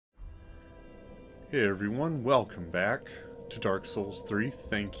Hey everyone, welcome back to Dark Souls 3.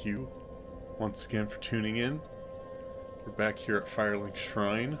 Thank you once again for tuning in. We're back here at Firelink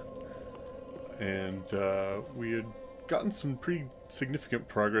Shrine, and we had gotten some pretty significant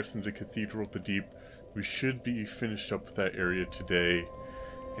progress into Cathedral of the Deep. We should be finished up with that area today,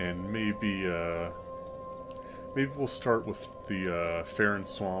 and maybe we'll start with the Farron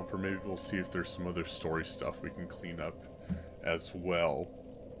Swamp, or maybe we'll see if there's some other story stuff we can clean up as well.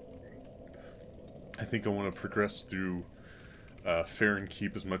 I think I want to progress through Farron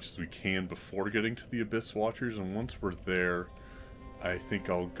Keep as much as we can before getting to the Abyss Watchers, and once we're there, I think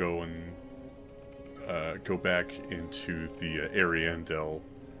I'll go and go back into the Ariandel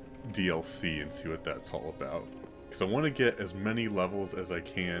DLC and see what that's all about. Because I want to get as many levels as I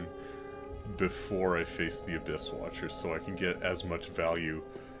can before I face the Abyss Watchers, so I can get as much value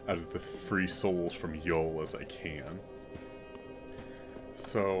out of the free souls from Yol as I can.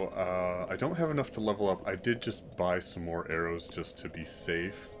 So, I don't have enough to level up. I did just buy some more arrows just to be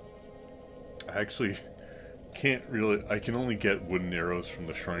safe. I actually can't really... I can only get wooden arrows from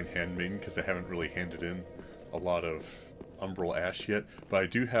the Shrine Handmaiden because I haven't really handed in a lot of Umbral Ash yet. But I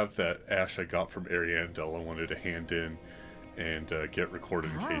do have that ash I got from Ariandel I wanted to hand in and get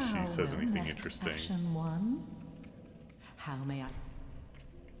recorded in case she says anything interesting. Action one. How may I...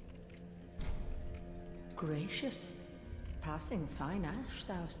 Gracious. Passing fine ash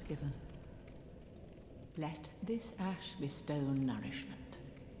thou'st given. Let this ash bestow nourishment.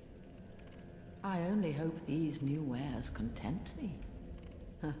 I only hope these new wares content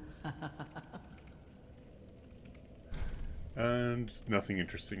thee. And nothing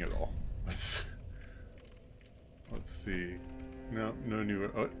interesting at all. Let's see. No new...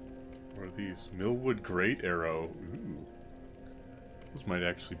 Oh, what are these? Millwood Great Arrow. Ooh. Those might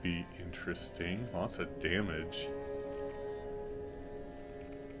actually be interesting. Lots of damage.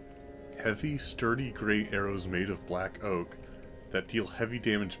 Heavy, sturdy great arrows made of black oak that deal heavy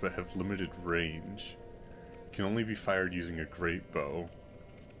damage but have limited range. Can only be fired using a great bow.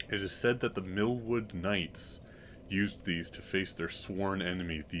 It is said that the Millwood Knights used these to face their sworn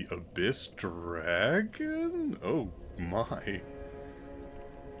enemy, the Abyss Dragon? Oh my.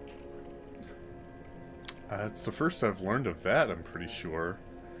 It's the first I've learned of that, I'm pretty sure.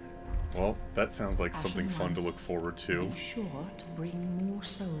 Well, that sounds like something fun to look forward to. Be sure to bring more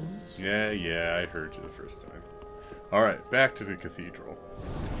souls. Yeah, I heard you the first time. Alright, back to the cathedral.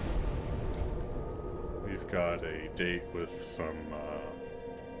 We've got a date with some,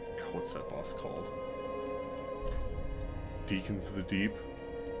 God, what's that boss called? Deacons of the Deep?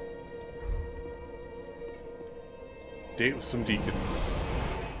 Date with some deacons.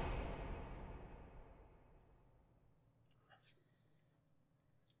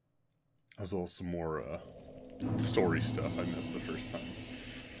 As well as some more story stuff I missed the first time.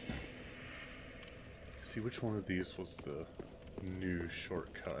 See, which one of these was the new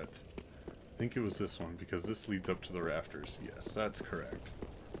shortcut? I think it was this one, because this leads up to the rafters. Yes, that's correct.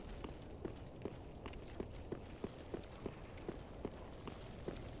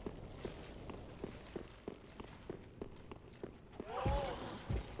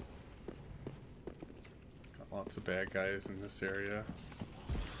 Got lots of bad guys in this area.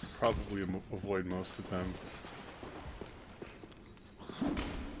 Probably avoid most of them.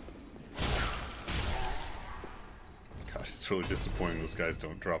 Gosh, it's really disappointing those guys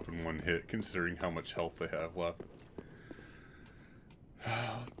don't drop in one hit, considering how much health they have left.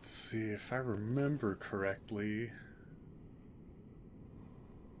 Let's see, if I remember correctly...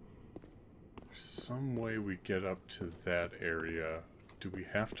 There's some way we get up to that area. Do we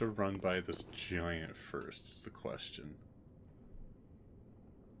have to run by this giant first, is the question.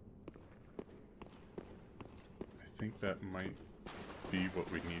 I think that might be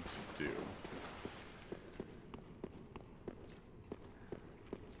what we need to do.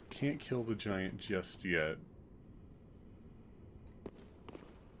 Can't kill the giant just yet.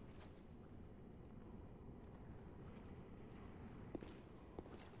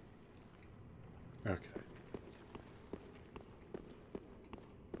 Okay.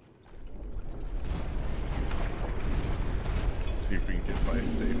 Let's see if we can get by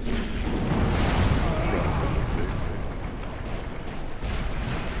safely. Relatively safely.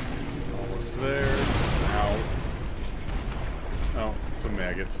 Almost there. Ow. Oh, some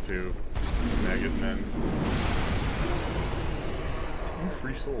maggots too. Maggot men. Oh,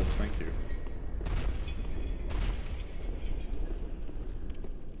 free souls, thank you.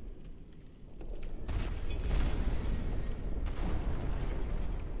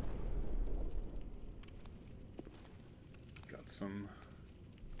 Got some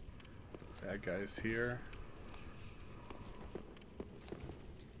bad guys here.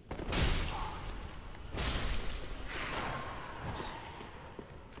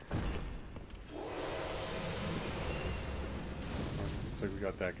 Looks like we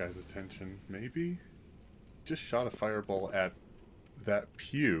got that guy's attention. Maybe? Just shot a fireball at that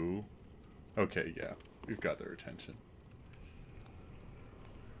pew. Okay, yeah. We've got their attention.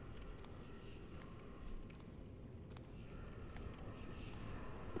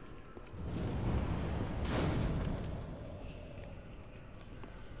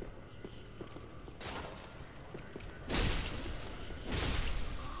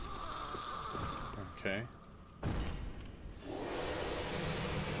 Okay.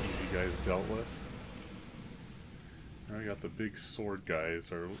 These easy guys dealt with. Now we got the big sword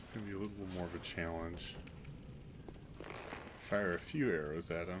guys are going to be a little more of a challenge. Fire a few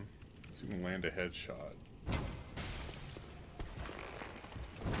arrows at them, so we can land a headshot.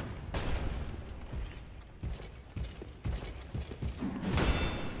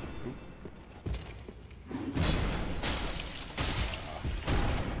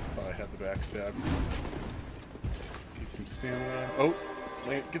 Thought I had the backstab. Need some stamina. Oh,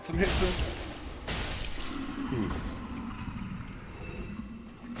 get some hits in.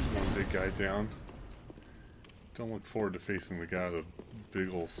 One big guy down. Don't look forward to facing the guy with a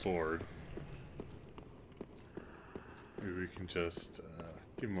big old sword. Maybe we can just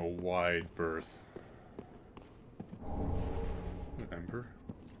give him a wide berth. An ember,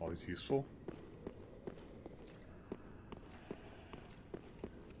 always useful.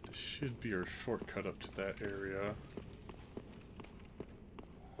 This should be our shortcut up to that area.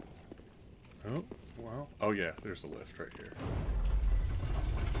 Oh, well. Oh yeah, there's a lift right here.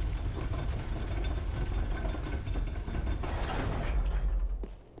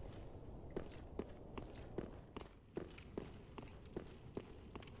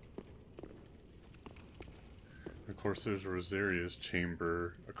 Of course, there's Rosaria's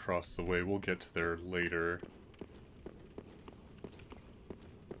chamber across the way. We'll get to there later.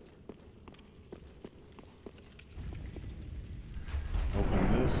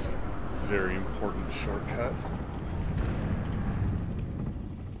 Open this very important shortcut.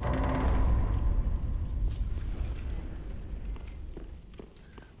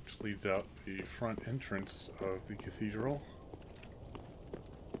 Which leads out the front entrance of the cathedral.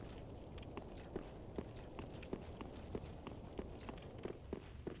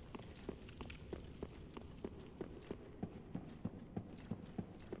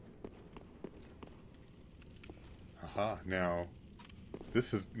 Aha, now,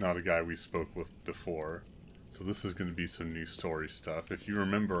 this is not a guy we spoke with before, so this is going to be some new story stuff. If you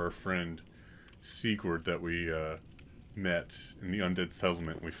remember our friend Sigurd that we met in the Undead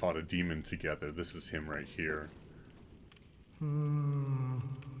Settlement, we fought a demon together. This is him right here.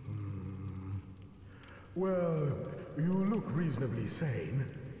 Well, you look reasonably sane.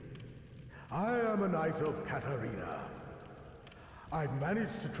 I am a knight of Katarina. I've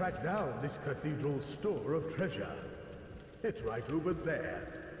managed to track down this cathedral's store of treasure. It's right over there,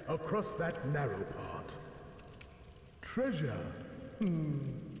 across that narrow part. Treasure?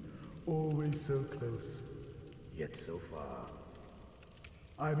 Always so close, yet so far.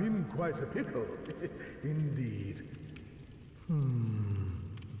 I'm in quite a pickle, indeed.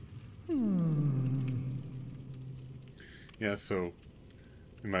 Yeah, so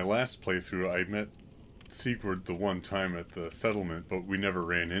in my last playthrough, I met Sigurd the one time at the settlement, but we never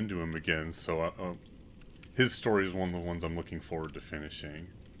ran into him again, so his story is one of the ones I'm looking forward to finishing.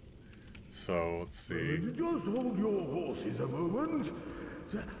 So, let's see. Just hold your horses a moment.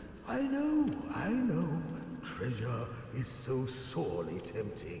 I know. Treasure is so sorely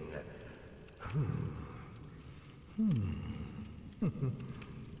tempting.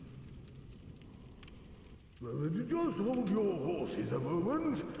 Just hold your horses a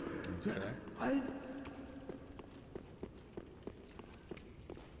moment. Okay.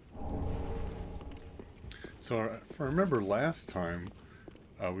 So, if I remember last time,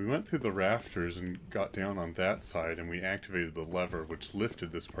 we went through the rafters and got down on that side, and we activated the lever which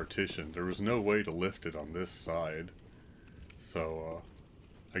lifted this partition. There was no way to lift it on this side. So,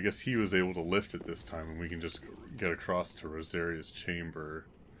 I guess he was able to lift it this time, and we can just get across to Rosaria's chamber.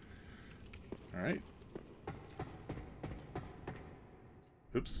 Alright.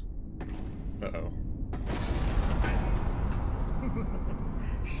 Oops. Uh-oh.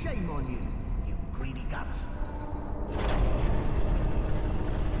 Shame on you, you greedy guts.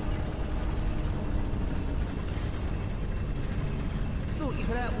 Thought you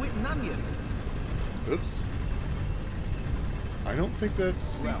could outwit an onion. Oops. I don't think that's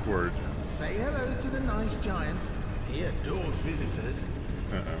Sigurd. Say hello to the nice giant. He adores visitors.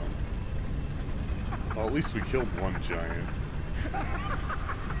 Uh-oh. Well, at least we killed one giant.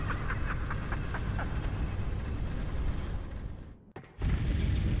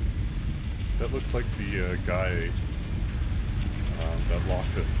 That looked like the guy that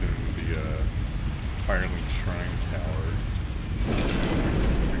locked us in the Firelink Shrine Tower. I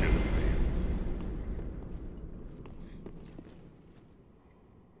forget his name.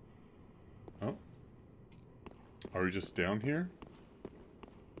 Oh. Are we just down here?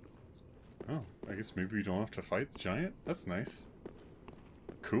 Oh, I guess maybe we don't have to fight the giant? That's nice.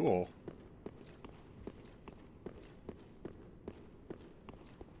 Cool.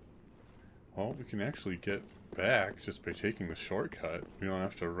 Well, we can actually get back just by taking the shortcut. We don't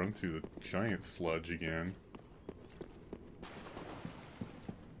have to run through the giant sludge again.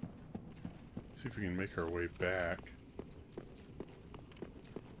 Let's see if we can make our way back.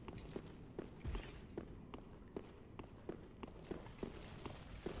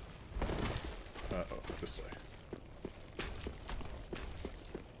 Uh-oh, this way.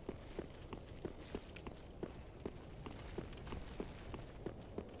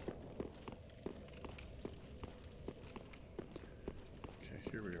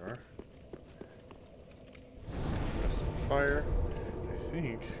 Here we are. Rest of the fire. I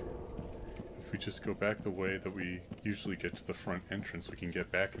think if we just go back the way that we usually get to the front entrance, we can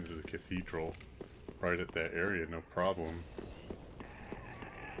get back into the cathedral right at that area, no problem.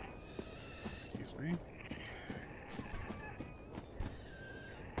 Excuse me.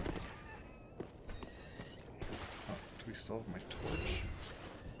 Oh, do we still have my torch?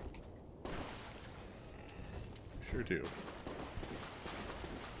 Sure do.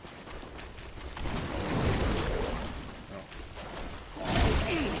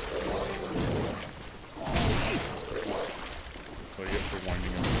 So I guess we're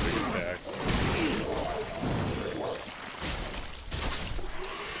winding up a big attack.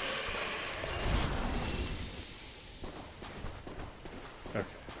 Okay.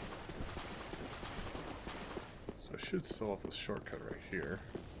 So I should still have this shortcut right here.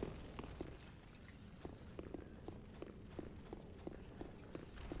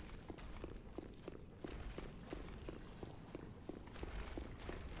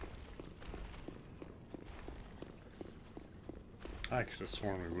 I could have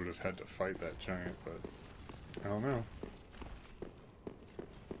sworn we would have had to fight that giant, but I don't know.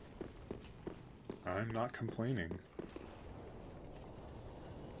 I'm not complaining.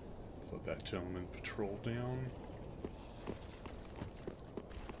 Let's let that gentleman patrol down.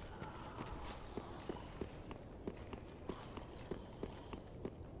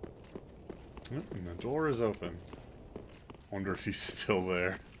 Yep, and the door is open. Wonder if he's still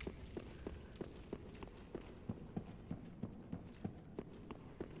there.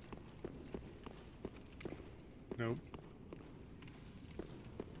 Nope.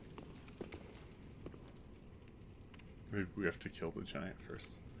 Maybe we have to kill the giant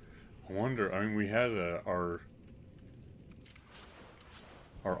first. I wonder, I mean, we had our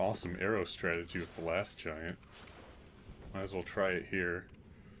awesome arrow strategy with the last giant. Might as well try it here.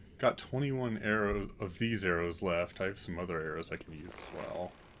 Got 21 arrows of these arrows left. I have some other arrows I can use as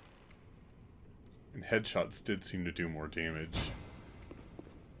well. And headshots did seem to do more damage.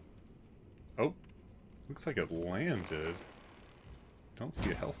 Oh, looks like it landed. Don't see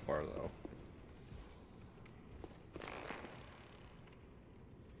a health bar though.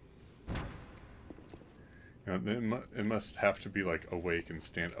 You know, it must have to be like awake and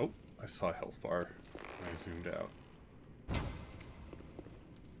stand. Oh, I saw a health bar. I zoomed out.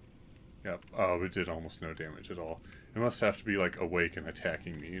 Yep. Oh, it did almost no damage at all. It must have to be like awake and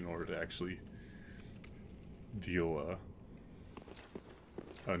attacking me in order to actually deal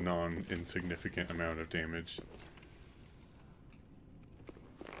a non-insignificant amount of damage.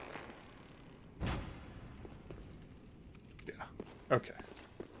 Yeah. Okay.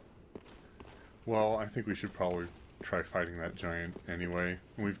 Well, I think we should probably try fighting that giant anyway.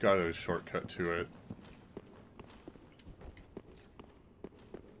 We've got a shortcut to it.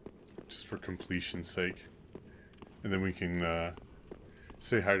 Just for completion's sake. And then we can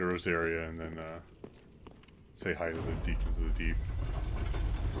say hi to Rosaria and then say hi to the Deacons of the Deep.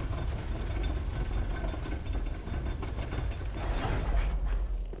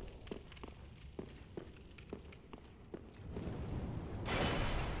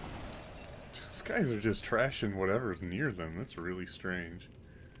 These guys are just trashing whatever's near them. That's really strange.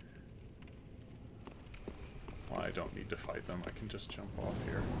 Well, I don't need to fight them. I can just jump off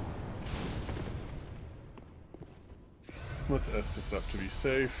here. Let's S this up to be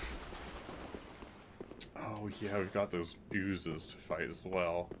safe. Oh yeah, we've got those oozes to fight as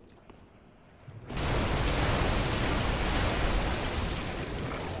well. I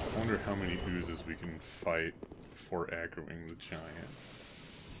wonder how many oozes we can fight before aggroing the giant.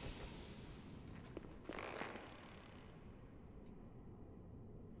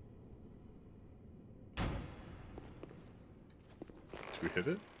 Did we hit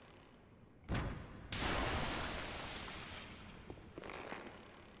it?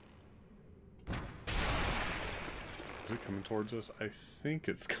 Is it coming towards us? I think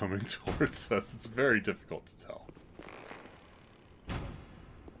it's coming towards us. It's very difficult to tell.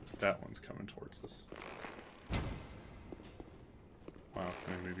 That one's coming towards us. Wow,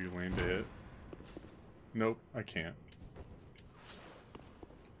 can I maybe land a hit? Nope, I can't.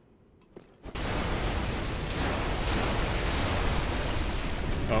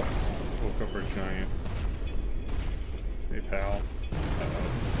 Oh, woke up our giant. Hey, pal.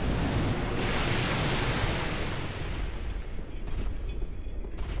 Uh-oh.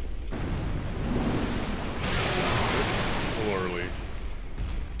 A little early.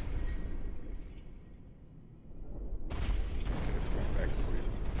 Okay, it's going back to sleep.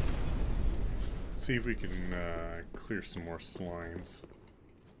 Let's see if we can clear some more slimes.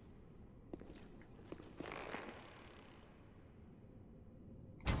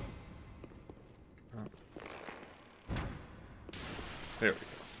 There we go.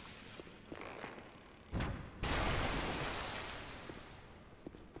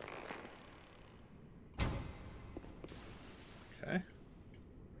 Okay.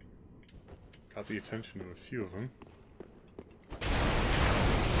 Got the attention of a few of them.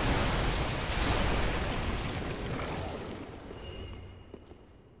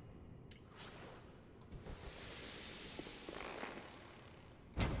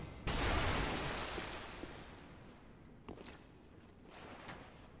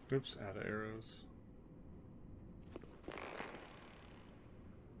 Oops, out of arrows.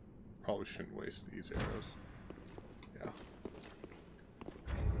 Probably shouldn't waste these arrows. Yeah.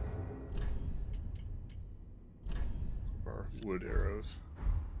 Our wood arrows.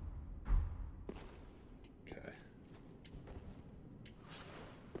 Okay.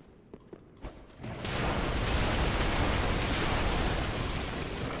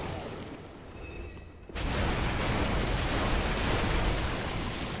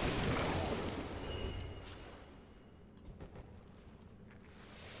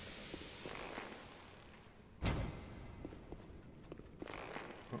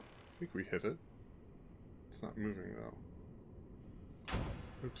 I think we hit it. It's not moving though.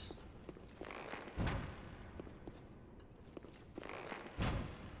 Oops.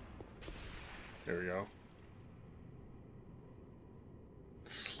 There we go.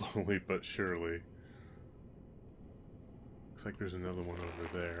 Slowly but surely. Looks like there's another one over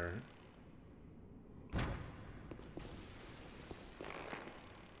there.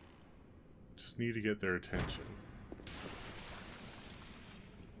 Just need to get their attention.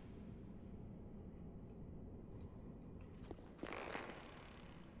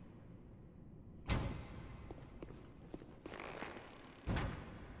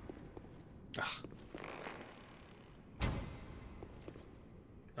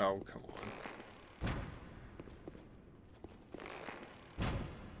 Oh, come on.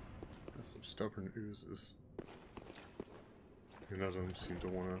 That's some stubborn oozes. None of them seem to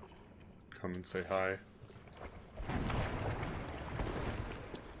want to come and say hi.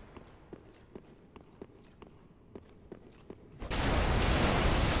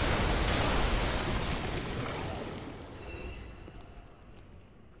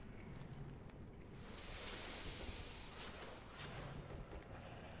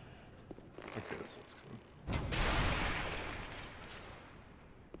 Okay, this one's coming.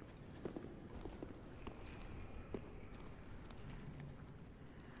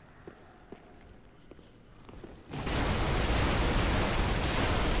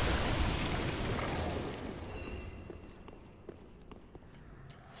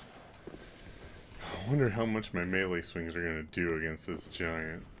 I wonder how much my melee swings are going to do against this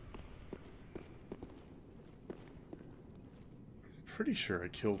giant. Pretty sure I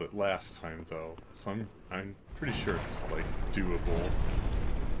killed it last time though, so I'm pretty sure it's like doable.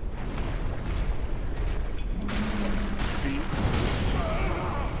 Slice its feet.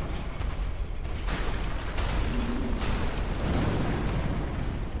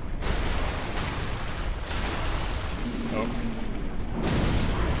 Oh.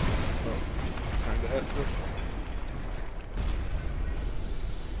 Oh, it's time to Estus.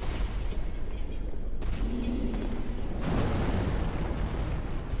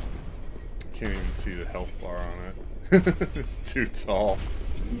 Can't even see the health bar on it. It's too tall.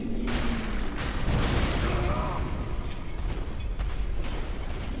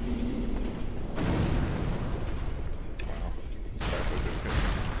 Wow, this guy's a good hit.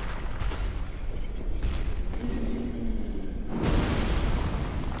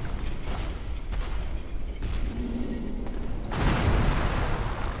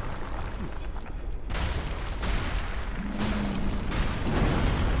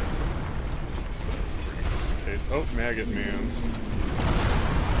 Oh, Maggot Man.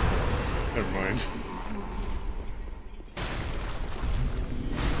 Never mind.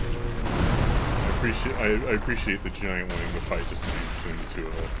 I appreciate the giant winning the fight just between the two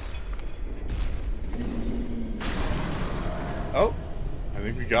of us. Oh! I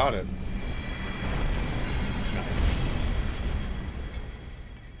think we got it. Nice.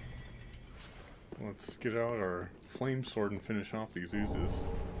 Let's get out our flame sword and finish off these oozes.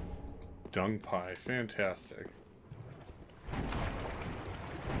 Dung pie. Fantastic.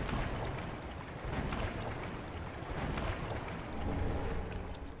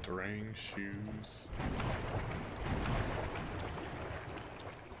 Drang shoes.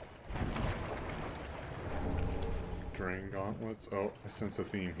 Drang gauntlets. Oh, I sense a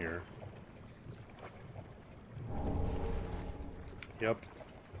theme here. Yep.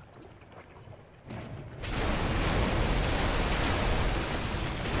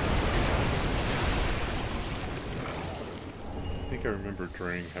 I think I remember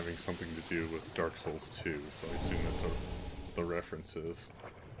Drang having something to do with Dark Souls 2, so I assume that's what the reference is.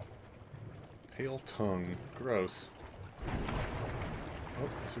 Pale tongue. Gross. Oh,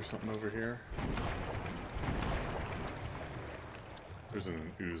 is there something over here? There's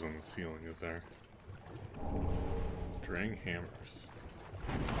an ooze on the ceiling, is there? Drang hammers.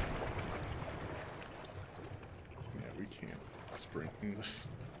 Yeah, we can't sprint in this.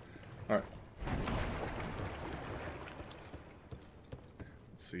 Alright.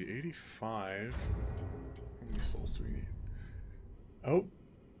 Let's see, 85. How many souls do we need? Oh!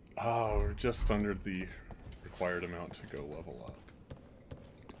 Oh, we're just under the required amount to go level up.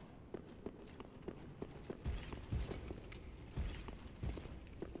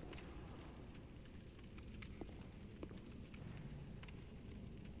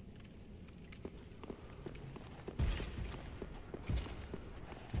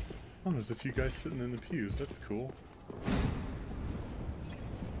 Oh, there's a few guys sitting in the pews. That's cool.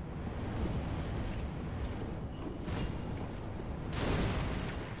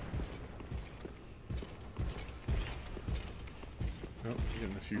 Oh,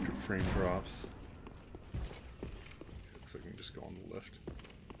 getting a few frame drops. Looks like we can just go on the lift.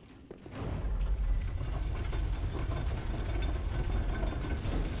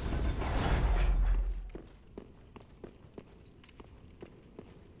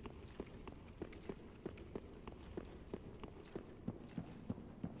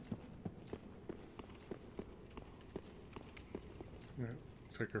 Yeah,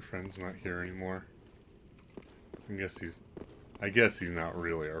 looks like our friend's not here anymore. I guess he's not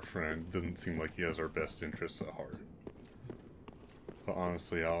really our friend. Doesn't seem like he has our best interests at heart. But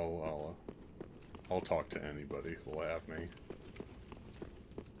honestly, I'll talk to anybody who'll have me.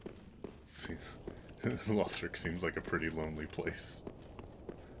 See, Lothric seems like a pretty lonely place.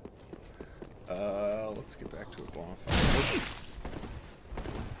 Let's get back to a bonfire.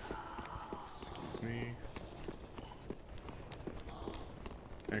 Excuse me.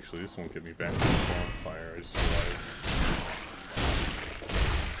 Actually, this won't get me back to the bonfire, I just realized.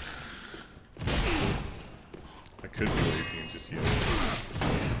 I could be lazy and just use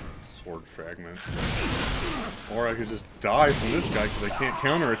a sword fragment. Or I could just die from this guy because I can't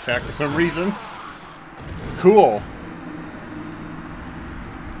counterattack for some reason. Cool!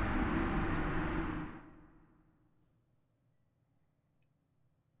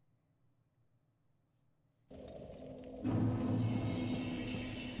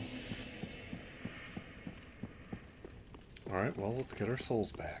 Alright, well, let's get our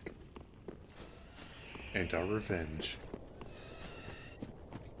souls back. And our revenge.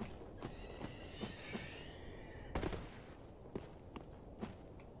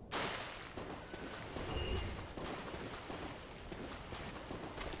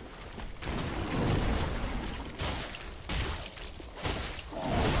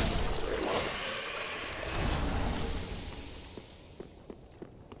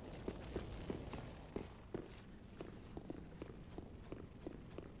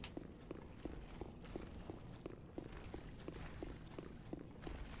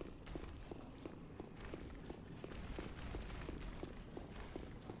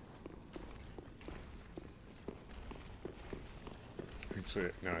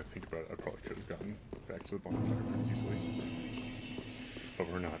 Actually, now I think about it, I probably could have gotten back to the bonfire pretty easily. But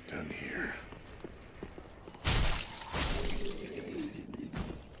we're not done here.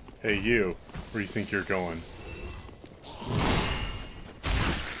 Hey you, where do you think you're going?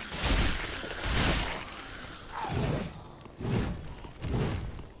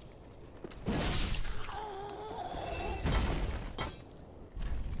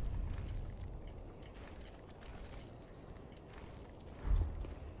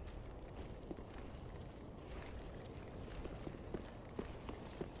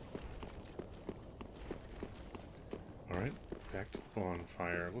 Back to the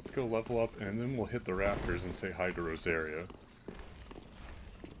bonfire. Let's go level up, and then we'll hit the rafters and say hi to Rosaria.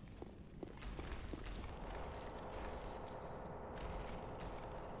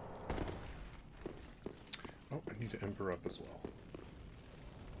 Oh, I need to ember up as well.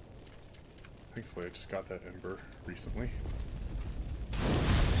 Thankfully, I just got that ember recently.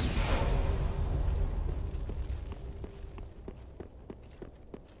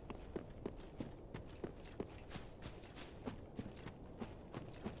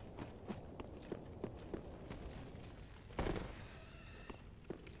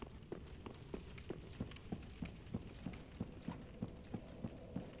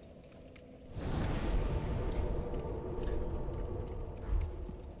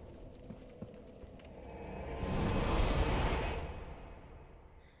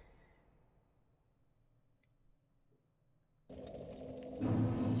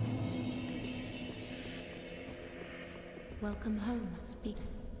 Welcome home, speak.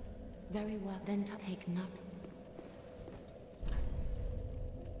 Very well, then take note.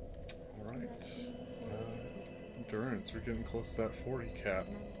 Alright. Endurance, we're getting close to that 40 cap.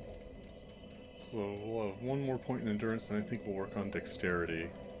 So we'll have one more point in endurance, and I think we'll work on dexterity.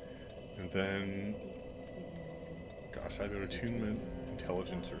 And then... gosh, either attunement,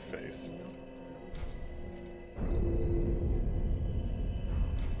 intelligence, or faith.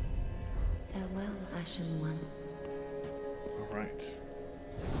 Farewell, Ashen One. Alright.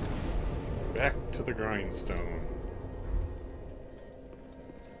 Back to the grindstone.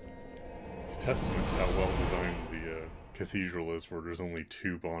 It's a testament to how well designed the cathedral is, where there's only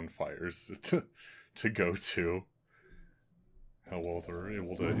 2 bonfires to go to. How well they're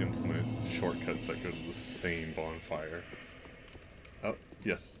able to implement shortcuts that go to the same bonfire. Oh,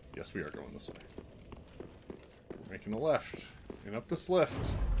 yes, we are going this way. We're making a left, and up this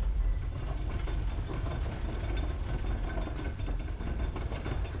lift.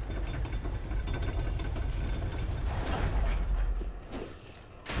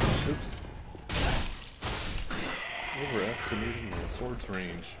 Oops. Overestimating my sword's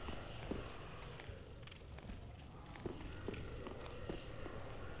range.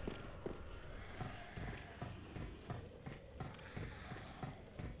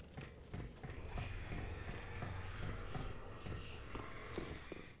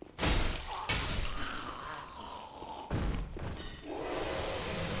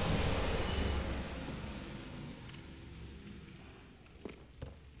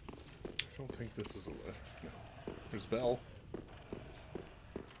 I don't think this is a lift. No. There's Belle.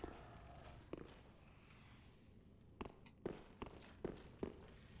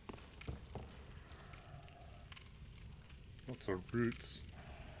 Lots of roots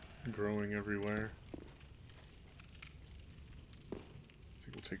growing everywhere. I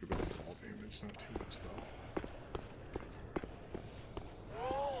think we'll take a bit of fall damage, not too much though.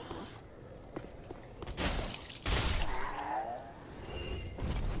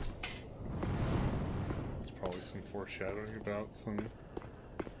 Some foreshadowing about some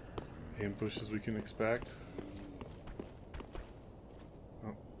ambushes we can expect.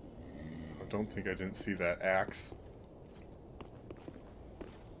 Oh, I don't think I didn't see that axe.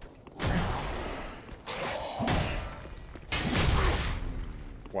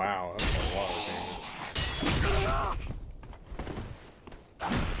 Wow, that's a lot of damage.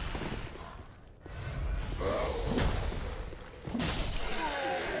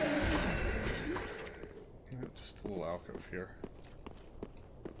 Just a little alcove here.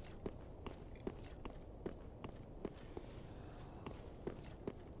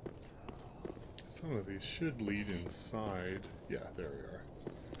 Some of these should lead inside. Yeah, there we are.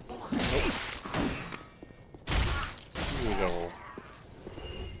 Oh. Ooh, devil.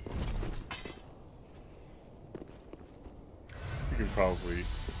 You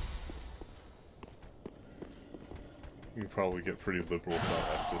can probably get pretty liberal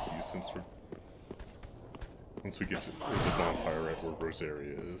with Estus since we're... Once we get to... There's a bonfire right where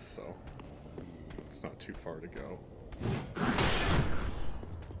Rosaria is, so... It's not too far to go.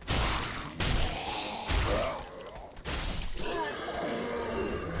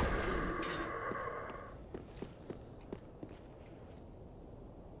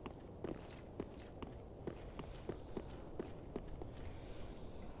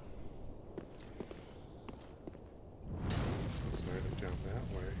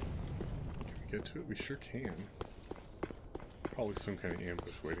 Get to it? We sure can. Probably some kind of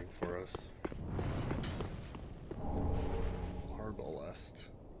ambush waiting for us. Arbalest.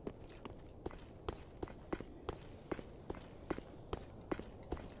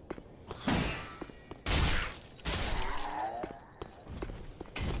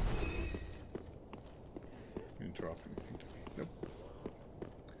 You drop anything to me? Nope.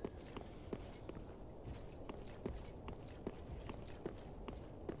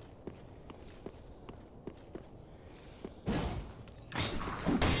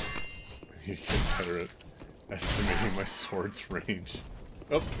 You get better at estimating my sword's range.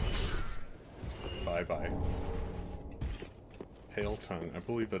 Oh! Bye-bye. Pale Tongue. I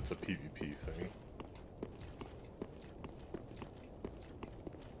believe that's a PvP thing.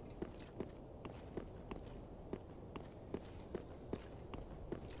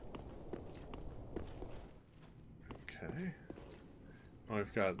 Okay. Oh,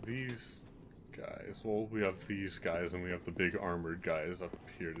 I've got these guys. Well, we have these guys and we have the big armored guys up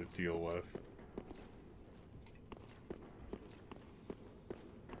here to deal with.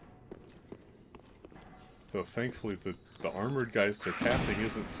 Though thankfully the armored guys, their pathing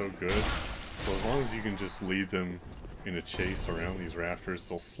isn't so good. So as long as you can just lead them in a chase around these rafters,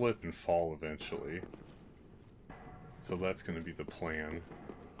 they'll slip and fall eventually. So that's going to be the plan.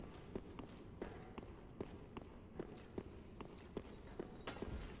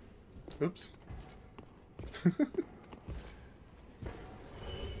 Oops.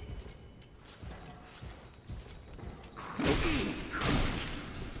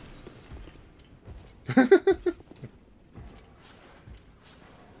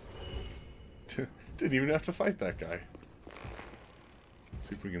 Didn't even have to fight that guy.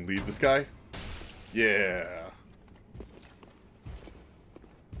 See if we can leave this guy. Yeah.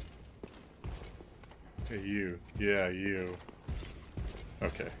 Hey, you. Yeah, you.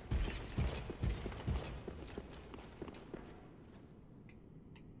 Okay.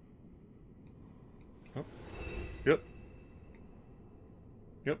 Oh. Yep.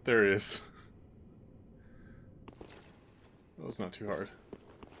 Yep, there it is. That was not too hard.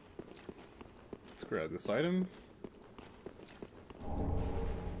 Let's grab this item.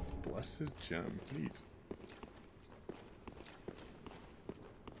 Blessed gem. Neat.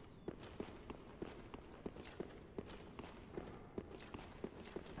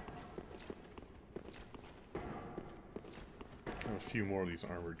 Got a few more of these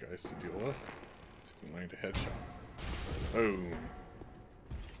armored guys to deal with. So we can land a headshot. Boom.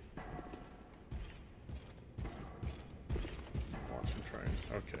 Watch him try.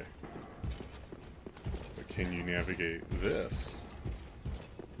 Okay. But can you navigate this?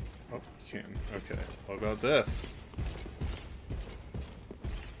 Oh, you can. Okay. What about this?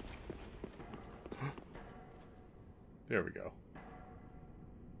 There we go.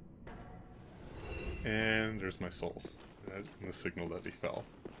 And there's my souls. And the signal that he fell.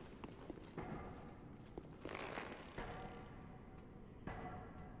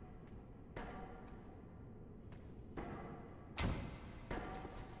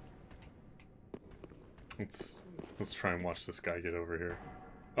 Let's try and watch this guy get over here.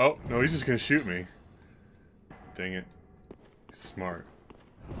 Oh, no, he's just gonna shoot me. Dang it. He's smart.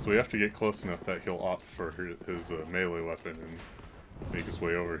 So we have to get close enough that he'll opt for his melee weapon and make his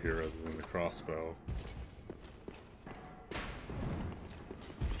way over here rather than the crossbow.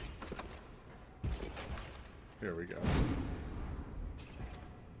 There we go.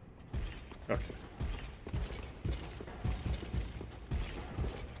 Okay.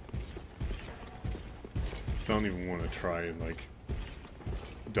 So I don't even want to try and, like,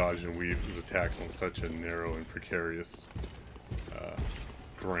 dodge and weave his attacks on such a narrow and precarious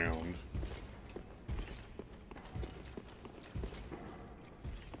ground.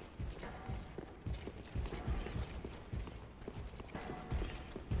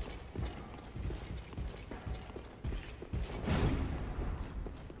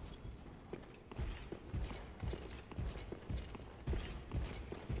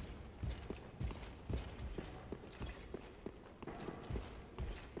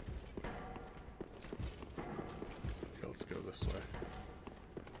 Let's go this way.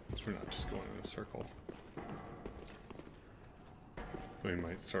 Because we're not just going in a circle. They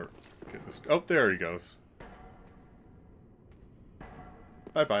might start getting this. Oh, there he goes.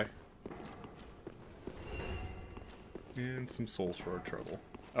 Bye-bye. And some souls for our trouble.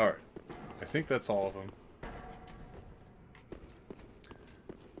 Alright. I think that's all of them.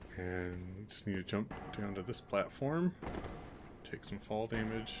 And we just need to jump down to this platform. Take some fall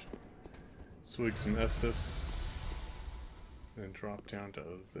damage. Swig some Estus. Then drop down to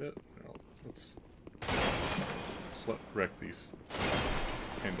this. No, let's wreck these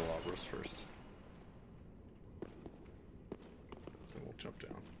candelabras first. Then we'll jump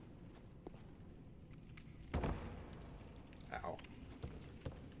down. Ow.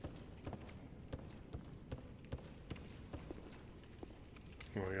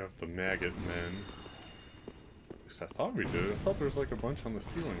 Well, we have the maggot men. At least I thought we did. I thought there was like a bunch on the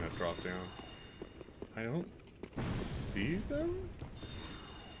ceiling that dropped down. I don't see them?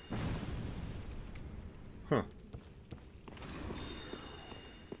 Huh.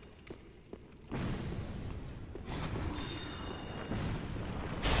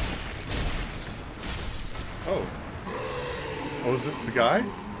 Oh. Oh, is this the guy?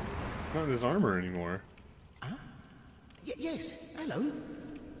 It's not in his armor anymore. Huh? Yes, hello.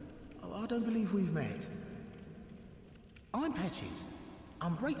 Oh, I don't believe we've met. I'm Patches.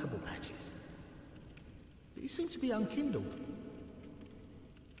 Unbreakable Patches. You seem to be unkindled.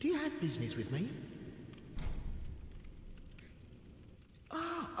 Do you have business with me?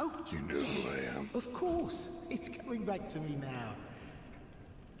 Ah, oh, You know who I am. Of course. It's coming back to me now.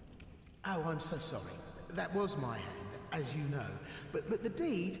 Oh, I'm so sorry. That was my hand, as you know. But the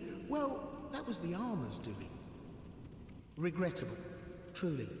deed, well, that was the armor's doing. Regrettable,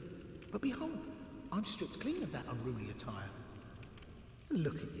 truly. But behold, I'm stripped clean of that unruly attire. And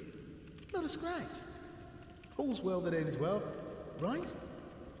look at you. Not a scratch. All's well that ends well, right?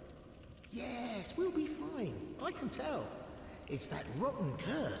 Yes, we'll be fine. I can tell. It's that rotten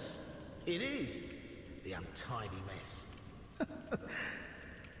curse. It is. The untidy mess.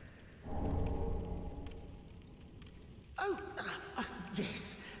 Oh,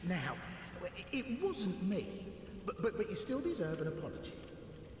 yes. Now, it wasn't me, but you still deserve an apology.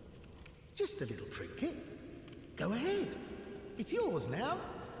 Just a little trinket. Go ahead. It's yours now.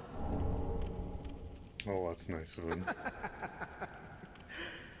 Oh, that's nice of him.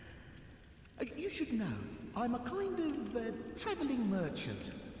 You should know, I'm a kind of traveling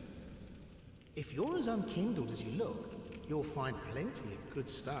merchant. If you're as unkindled as you look, you'll find plenty of good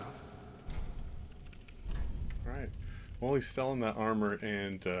stuff. Alright. Well, he's selling that armor,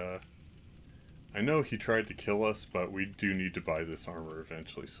 and I know he tried to kill us, but we do need to buy this armor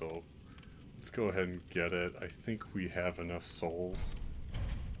eventually, so let's go ahead and get it. I think we have enough souls.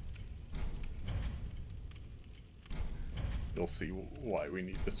 You'll see why we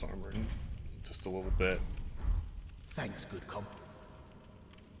need this armor in just a little bit. Thanks, good comp.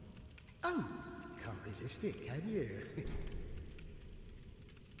 Oh, can't resist it, can you?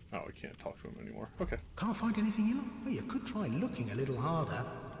 Oh, we can't talk to him anymore. Okay. Can't find anything in them? Well, you could try looking a little harder.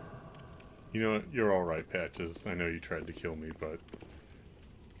 You know what? You're alright, Patches. I know you tried to kill me, but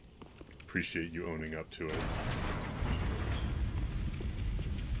appreciate you owning up to it.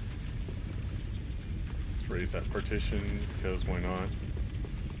 Let's raise that partition, because why not?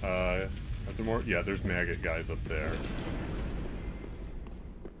 Are there more? Yeah, there's maggot guys up there.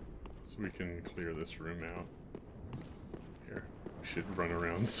 So we can clear this room out. Here. We should run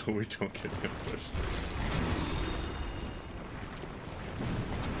around so we don't get ambushed.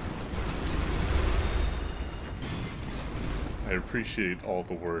 I appreciate all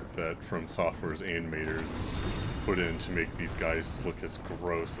the work that From Software's animators put in to make these guys look as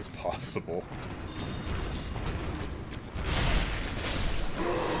gross as possible.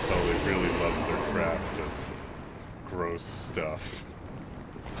 So they really love their craft of gross stuff.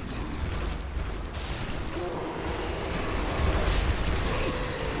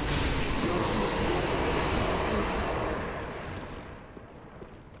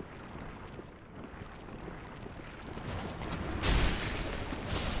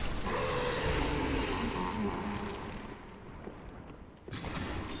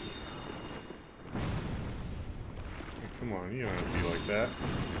 Come on, you don't have to be like that.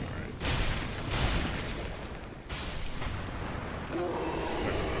 Alright.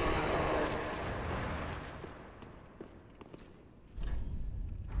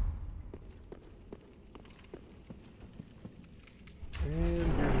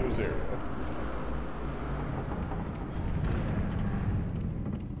 And here's Rosario.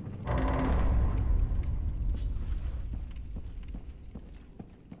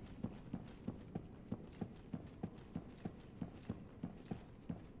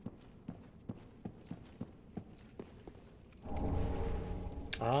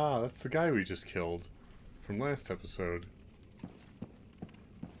 Ah, that's the guy we just killed from last episode.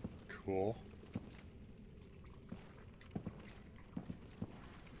 Cool.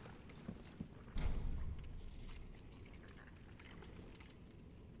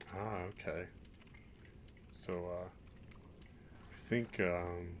 Ah, okay. So, I think,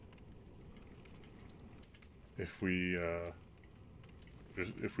 if we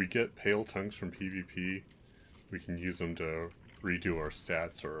get pale tongues from PvP, we can use them to redo our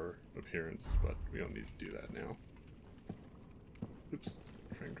stats or appearance, but we don't need to do that now. Oops,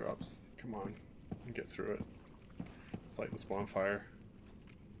 train drops. Come on, get through it. Let's light this bonfire.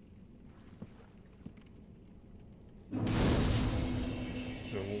 And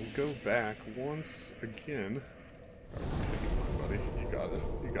we'll go back once again. Okay, come on, buddy. You got it.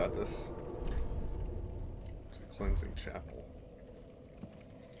 You got this. It's a cleansing chapel.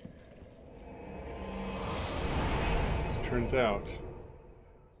 As it turns out,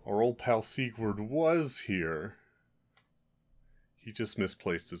 our old pal Sigurd was here. He just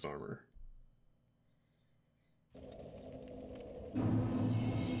misplaced his armor.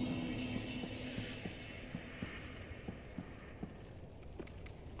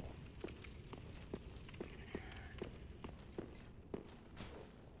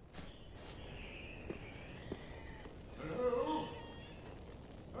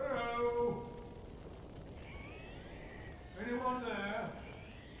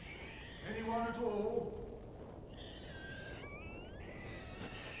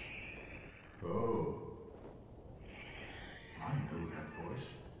 Oh. I know that voice.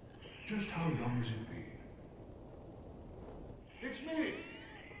 Just how long has it been? It's me,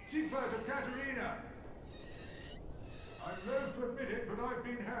 Siegfried of Katarina. I'm loath to admit it, but I've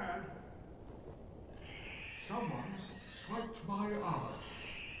been had. Someone's swiped my armor.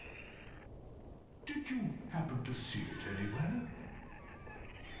 Did you happen to see it anywhere?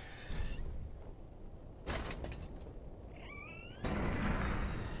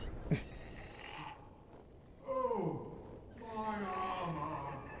 Oh, my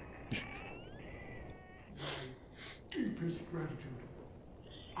armor. My deepest gratitude.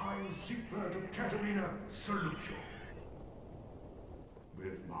 I, Siegfried of Katarina, salute you.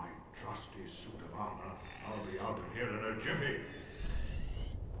 With my trusty suit of armor, I'll be out of here in a jiffy.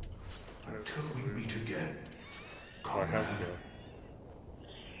 Until we meet again. I have to.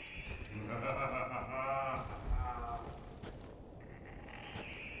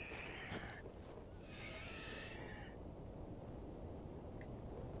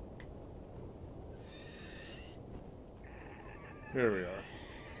 There we are.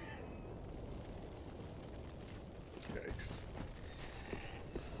 Yikes.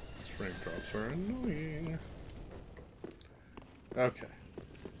 These frame drops are annoying. Okay.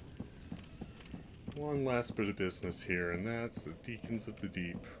 One last bit of business here, and that's the Deacons of the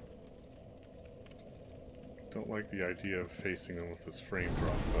Deep. Don't like the idea of facing them with this frame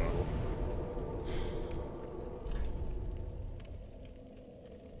drop, though.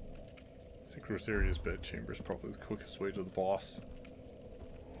 I think Rosaria's bedchamber is probably the quickest way to the boss.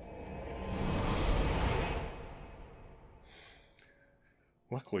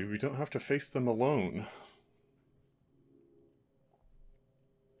 Luckily, we don't have to face them alone.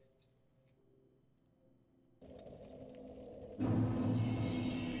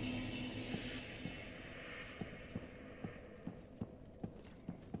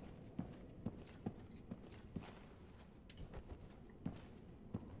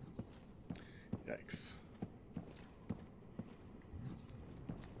 Yikes.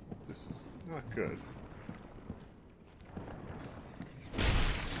 This is not good.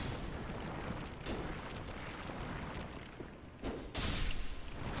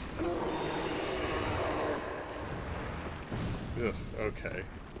 Ugh, okay.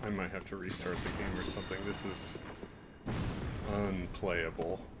 I might have to restart the game or something. This is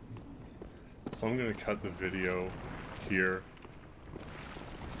unplayable. So I'm gonna cut the video here.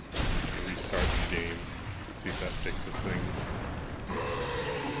 Restart the game. See if that fixes things.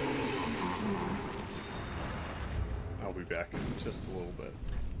 I'll be back in just a little bit.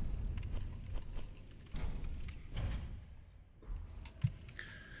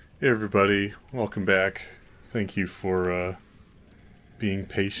 Hey everybody, welcome back. Thank you for being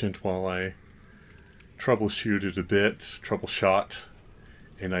patient while I troubleshooted a bit, troubleshot,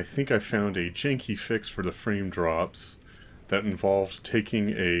 and I think I found a janky fix for the frame drops that involved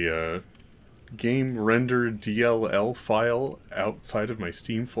taking a game render DLL file outside of my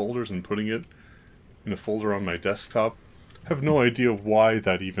Steam folders and putting it in a folder on my desktop. I have no idea why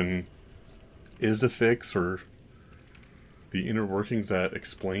that even is a fix or the inner workings that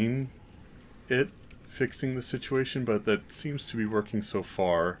explain it fixing the situation, but that seems to be working so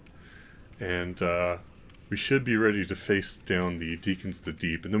far, and we should be ready to face down the Deacons of the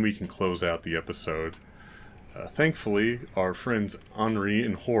Deep, and then we can close out the episode. Thankfully, our friends Henri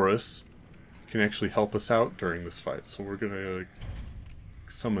and Horus can actually help us out during this fight, so we're gonna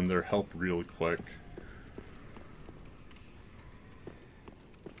summon their help real quick.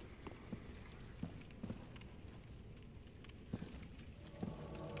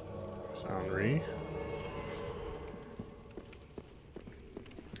 There's Henri.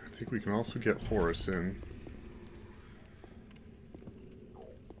 I think we can also get Horus in.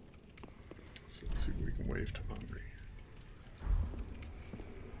 So let's see if we can wave to Henri.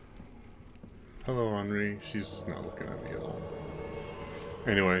 Hello, Henri. She's not looking at me at all.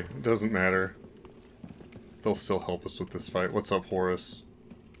 Anyway, it doesn't matter. They'll still help us with this fight. What's up, Horus?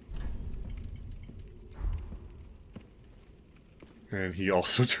 And he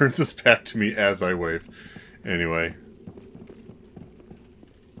also turns his back to me as I wave. Anyway.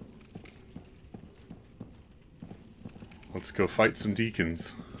 Let's go fight some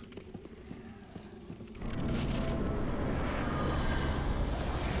Deacons.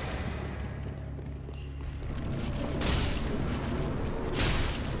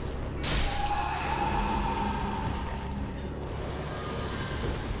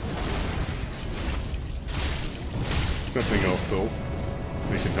 Nothing else though.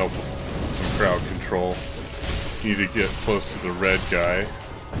 We can help with some crowd control. Need to get close to the red guy.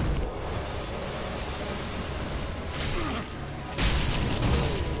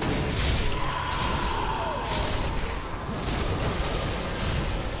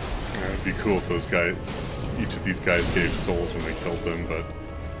 cool if those guys, each of these guys gave souls when they killed them, but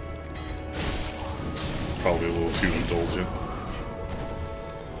it's probably a little too indulgent.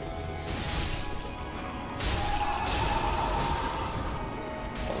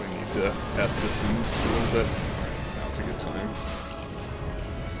 Probably need to pass this in just a little bit. Now's a good time.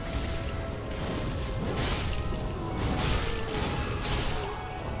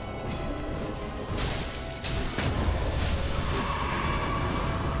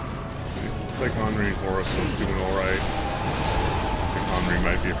 Looks like Henri and Horus are doing alright. Looks like Henri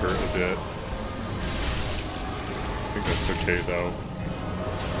might be hurt a bit. I think that's okay though.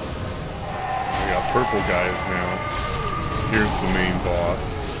 We got purple guys now. Here's the main boss.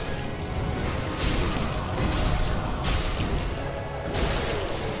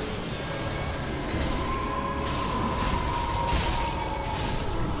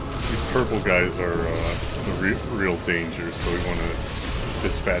 These purple guys are the real danger, so we want to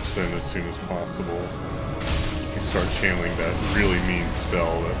dispatch them as soon as possible. You start channeling that really mean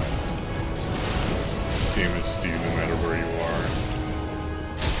spell that damages you no matter where you are.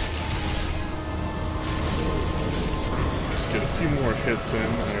 Just get a few more hits in.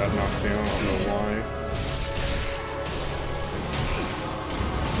 I got knocked down, I don't know why.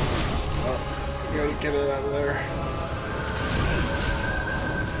 Oh, gotta get it out of there.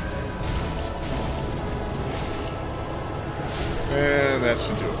 And that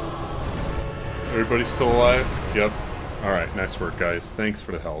should do it. Everybody still alive? Yep. Alright, nice work, guys. Thanks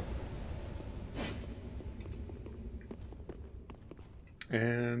for the help.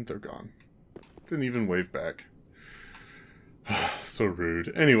 And they're gone. Didn't even wave back. So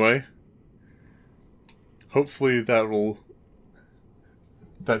rude. Anyway. Hopefully that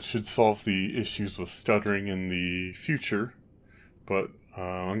should solve the issues with stuttering in the future. But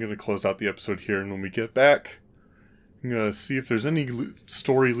I'm going to close out the episode here, and when we get back, I'm going to see if there's any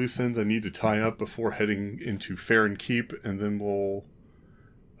story loose ends I need to tie up before heading into Farron Keep, and then we'll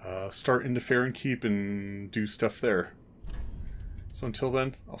start into Farron Keep and do stuff there. So until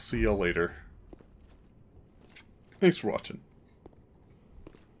then, I'll see y'all later. Thanks for watching.